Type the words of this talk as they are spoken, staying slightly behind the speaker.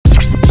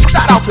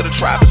out to the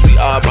trappers, we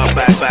are my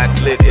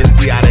back lit is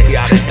D out of here,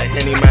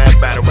 Henny man,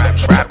 battle rap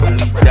trapping,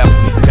 we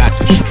definitely got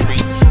the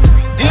streets.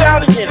 D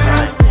out of here,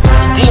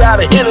 man. D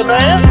out of here,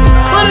 man.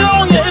 Put it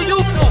on your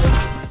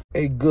YouTube.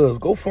 Hey, Goodz,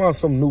 go find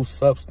some new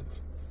substance.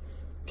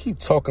 Keep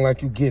talking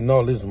like you getting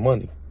all this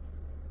money.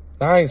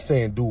 Now, I ain't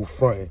saying dude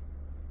frontin'.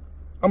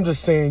 I'm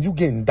just saying you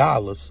getting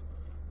dollars.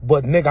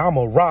 But, nigga, I'm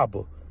a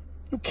robber.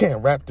 You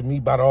can't rap to me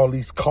about all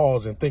these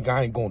cars and think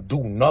I ain't gonna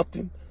do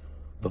nothing.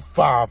 The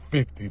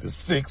 550, the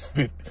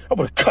 650. I'm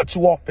gonna cut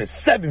you off at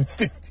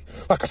 750.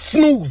 Like a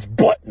snooze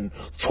button,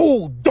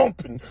 tool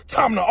dumping,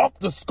 time to up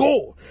the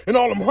score. And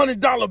all them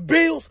 $100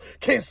 bills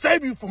can't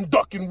save you from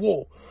ducking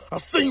war. I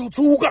seen you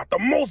two who got the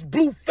most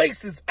blue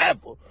faces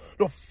ever.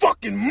 The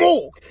fucking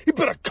morgue. He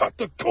better cut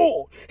the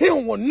cord. He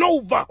don't want no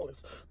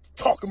violence.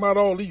 Talking about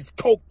all these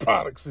coke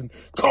products and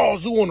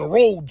cars you on the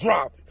road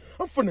driving.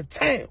 I'm from the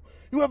town.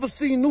 You ever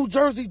seen New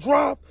Jersey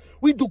Drive?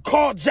 We do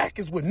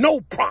carjackings with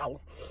no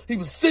problem. He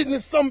was sitting in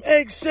some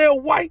eggshell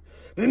white.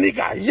 Then he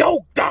got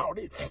yoked out.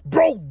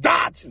 Bro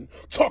dodging.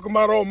 Talking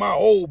about all my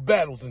old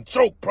battles and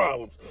choke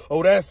problems.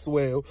 Oh, that's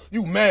swell.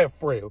 You mad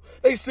frail.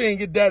 They saying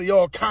your daddy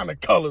all kind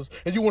of colors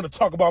and you want to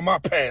talk about my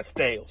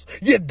pastels.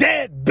 Your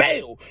dad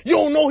bailed. You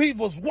don't know he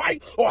was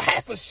white or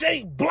half a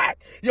shade black.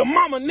 Your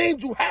mama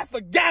named you half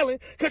a gallon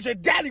because your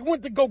daddy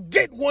went to go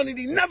get one and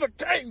he never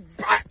came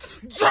back.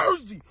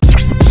 Jersey.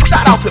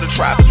 Shout out to the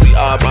trappers, we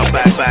are my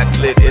back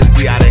lit is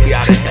D out of here,